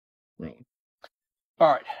Really. All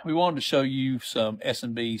right, we wanted to show you some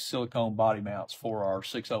S&B silicone body mounts for our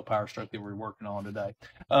 6.0 Power Stroke that we're working on today.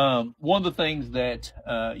 One of the things that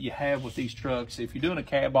you have with these trucks, if you're doing a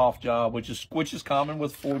cab off job, which is common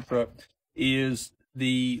with Ford truck, is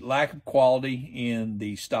the lack of quality in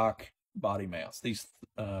the stock body mounts. These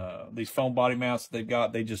foam body mounts they've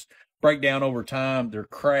got, they just break down over time. They're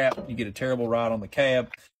crap. You get a terrible ride on the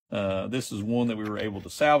cab. This is one that we were able to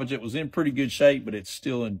salvage. It was in pretty good shape, but it's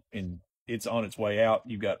still it's on its way out.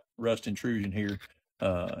 You've got rust intrusion here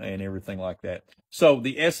and everything like that. So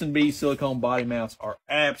the S&B silicone body mounts are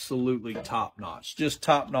absolutely top notch, just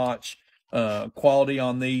top notch quality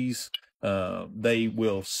on these. They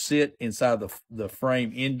will sit inside the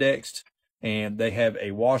frame indexed, and they have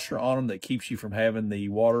a washer on them that keeps you from having the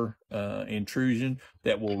water intrusion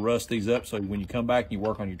that will rust these up. So when you come back and you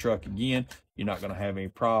work on your truck again, you're not going to have any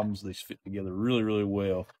problems. These fit together really, really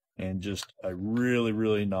well, and just a really,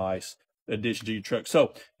 really nice addition to your truck.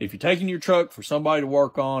 So if you're taking your truck for somebody to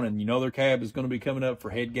work on and you know their cab is going to be coming up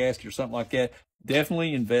for head gasket or something like that,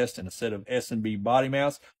 definitely invest in a set of S&B body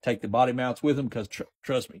mounts. Take the body mounts with them, because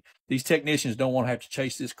trust me, these technicians don't want to have to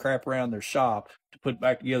chase this crap around their shop to put it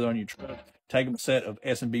back together on your truck. Take them a set of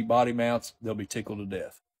S&B body mounts. They'll be tickled to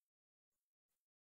death.